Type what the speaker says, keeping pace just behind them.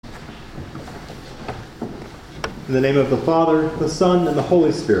In the name of the Father, the Son, and the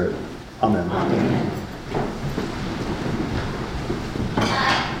Holy Spirit. Amen.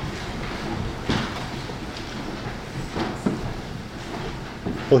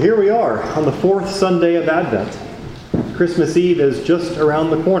 Well, here we are on the fourth Sunday of Advent. Christmas Eve is just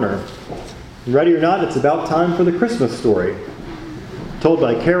around the corner. Ready or not, it's about time for the Christmas story, told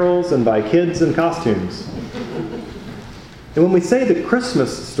by carols and by kids in costumes. And when we say the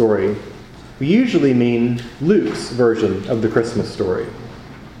Christmas story, we usually mean Luke's version of the Christmas story.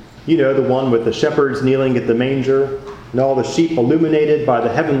 You know, the one with the shepherds kneeling at the manger and all the sheep illuminated by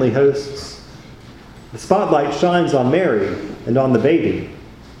the heavenly hosts. The spotlight shines on Mary and on the baby.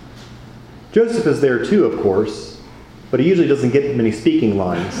 Joseph is there too, of course, but he usually doesn't get many speaking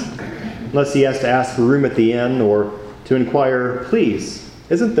lines, unless he has to ask for room at the inn or to inquire, "Please,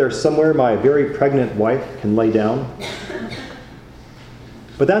 isn't there somewhere my very pregnant wife can lay down?"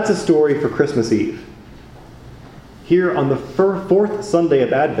 But that's a story for Christmas Eve. Here on the fourth Sunday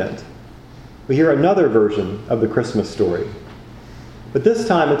of Advent, we hear another version of the Christmas story. But this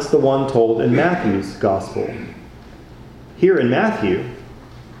time it's the one told in Matthew's Gospel. Here in Matthew,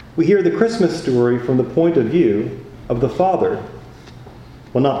 we hear the Christmas story from the point of view of the father.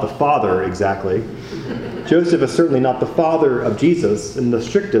 Well, not the father exactly. Joseph is certainly not the father of Jesus in the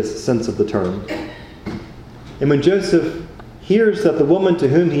strictest sense of the term. And when Joseph hears that the woman to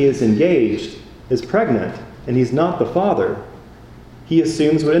whom he is engaged is pregnant and he's not the father, he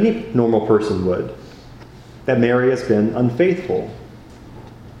assumes what any normal person would, that Mary has been unfaithful.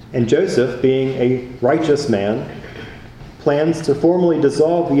 And Joseph, being a righteous man, plans to formally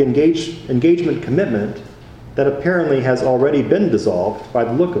dissolve the engagement commitment that apparently has already been dissolved by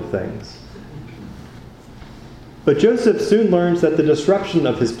the look of things. But Joseph soon learns that the disruption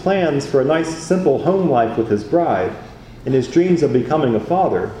of his plans for a nice, simple home life with his bride and his dreams of becoming a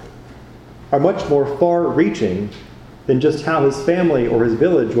father are much more far-reaching than just how his family or his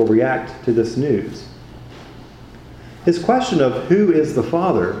village will react to this news. His question of who is the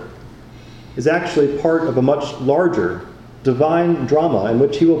father is actually part of a much larger divine drama in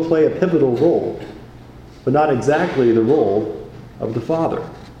which he will play a pivotal role, but not exactly the role of the father.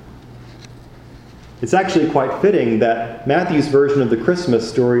 It's actually quite fitting that Matthew's version of the Christmas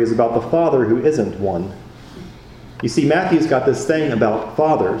story is about the father who isn't one. You see, Matthew's got this thing about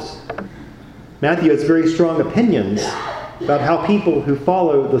fathers. Matthew has very strong opinions about how people who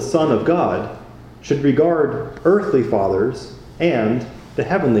follow the Son of God should regard earthly fathers and the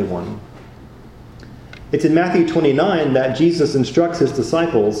heavenly one. It's in Matthew 29 that Jesus instructs his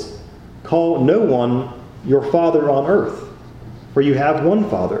disciples, "Call no one your father on earth, for you have one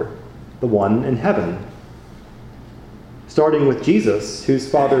Father, the one in heaven." Starting with Jesus, whose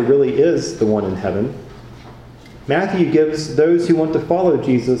Father really is the one in heaven, Matthew gives those who want to follow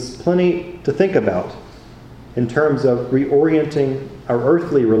Jesus plenty to think about in terms of reorienting our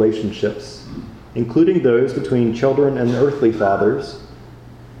earthly relationships, including those between children and earthly fathers.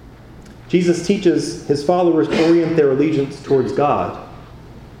 Jesus teaches his followers to orient their allegiance towards God,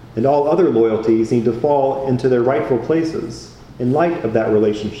 and all other loyalties need to fall into their rightful places in light of that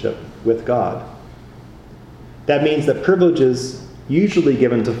relationship with God. That means that privileges usually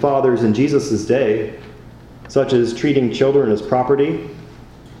given to fathers in Jesus' day, such as treating children as property,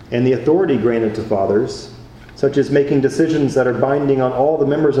 and the authority granted to fathers, such as making decisions that are binding on all the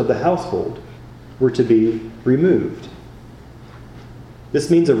members of the household, were to be removed. This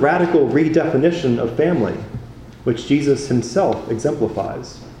means a radical redefinition of family, which Jesus himself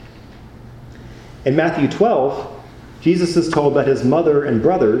exemplifies. In Matthew 12, Jesus is told that his mother and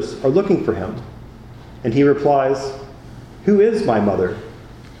brothers are looking for him, and he replies, "Who is my mother,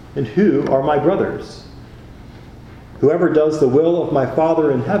 and who are my brothers? Whoever does the will of my Father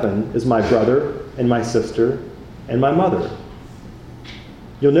in heaven is my brother and my sister and my mother."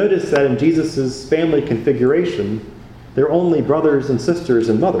 You'll notice that in Jesus' family configuration, there are only brothers and sisters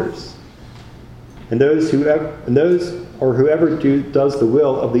and mothers, and those whoever does the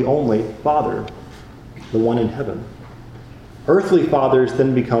will of the only Father, the one in heaven. Earthly fathers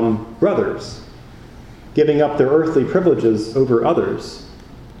then become brothers, giving up their earthly privileges over others,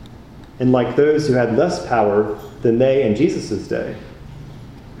 and like those who had less power than they in Jesus' day,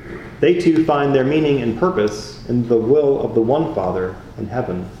 they too find their meaning and purpose in the will of the one Father in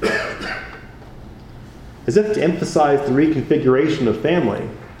heaven. As if to emphasize the reconfiguration of family,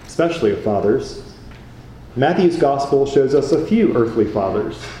 especially of fathers, Matthew's Gospel shows us a few earthly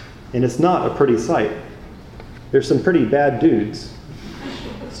fathers, and it's not a pretty sight. There's some pretty bad dudes,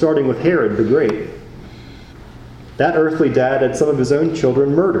 starting with Herod the Great. That earthly dad had some of his own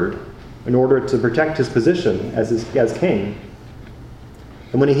children murdered in order to protect his position as king.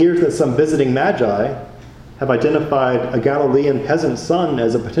 And when he hears that some visiting magi have identified a Galilean peasant's son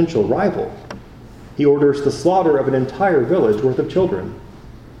as a potential rival. He orders the slaughter of an entire village worth of children.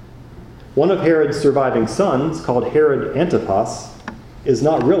 One of Herod's surviving sons, called Herod Antipas, is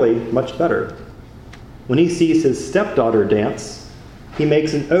not really much better. When he sees his stepdaughter dance, he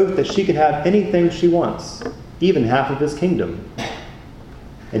makes an oath that she can have anything she wants, even half of his kingdom.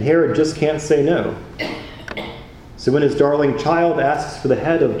 And Herod just can't say no. So when his darling child asks for the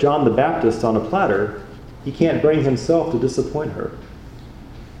head of John the Baptist on a platter, he can't bring himself to disappoint her.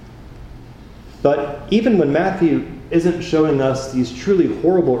 But even when Matthew isn't showing us these truly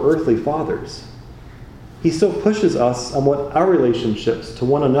horrible earthly fathers, he still pushes us on what our relationships to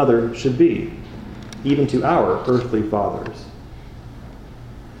one another should be, even to our earthly fathers.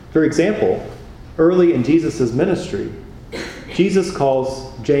 For example, early in Jesus' ministry, Jesus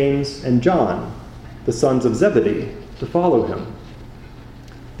calls James and John, the sons of Zebedee, to follow him.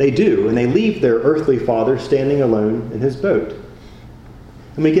 They do, and they leave their earthly father standing alone in his boat.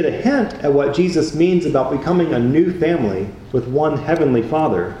 And we get a hint at what Jesus means about becoming a new family with one heavenly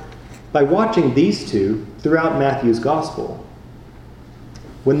Father by watching these two throughout Matthew's Gospel.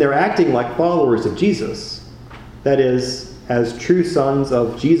 When they're acting like followers of Jesus, that is, as true sons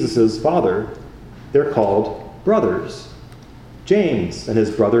of Jesus' Father, they're called brothers. James and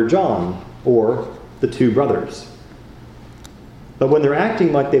his brother John, or the two brothers. But when they're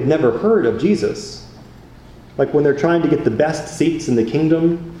acting like they've never heard of Jesus, like when they're trying to get the best seats in the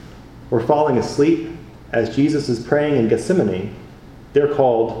kingdom, or falling asleep as Jesus is praying in Gethsemane, they're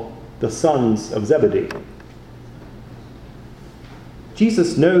called the sons of Zebedee.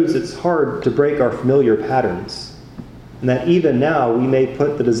 Jesus knows it's hard to break our familiar patterns, and that even now we may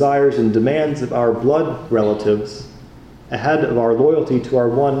put the desires and demands of our blood relatives ahead of our loyalty to our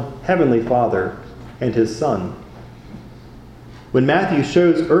one heavenly Father and his Son. When Matthew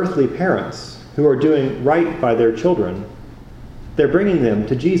shows earthly parents who are doing right by their children, they're bringing them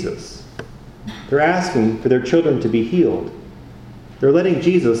to Jesus. They're asking for their children to be healed. They're letting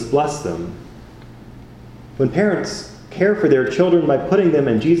Jesus bless them. When parents care for their children by putting them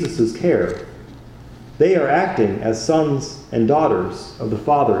in Jesus' care, they are acting as sons and daughters of the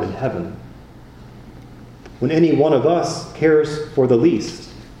Father in heaven. When any one of us cares for the least,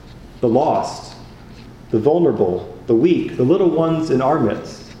 the lost, the vulnerable, the weak, the little ones in our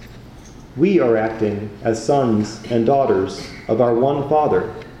midst, we are acting as sons and daughters of our one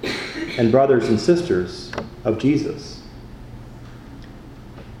Father and brothers and sisters of Jesus.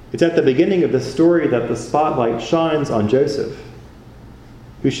 It's at the beginning of this story that the spotlight shines on Joseph,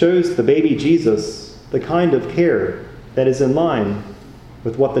 who shows the baby Jesus the kind of care that is in line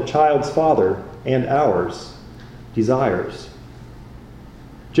with what the child's father and ours desires.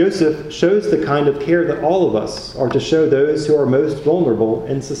 Joseph shows the kind of care that all of us are to show those who are most vulnerable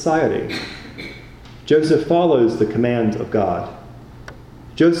in society. Joseph follows the command of God.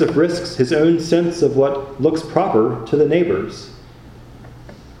 Joseph risks his own sense of what looks proper to the neighbors.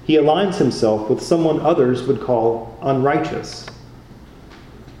 He aligns himself with someone others would call unrighteous.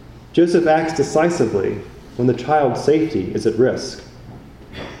 Joseph acts decisively when the child's safety is at risk,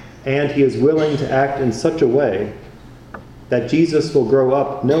 and he is willing to act in such a way that Jesus will grow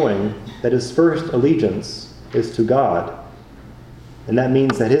up knowing that his first allegiance is to God. And that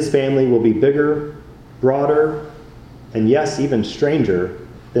means that his family will be bigger, broader, and yes, even stranger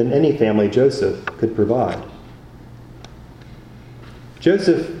than any family Joseph could provide.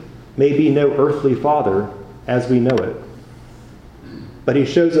 Joseph may be no earthly father as we know it, but he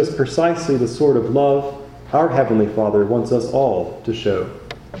shows us precisely the sort of love our Heavenly Father wants us all to show.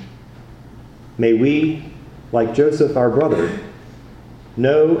 May we, like Joseph our brother,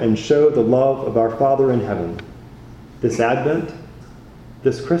 know and show the love of our Father in heaven, this Advent,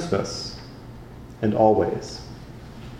 this Christmas, and always.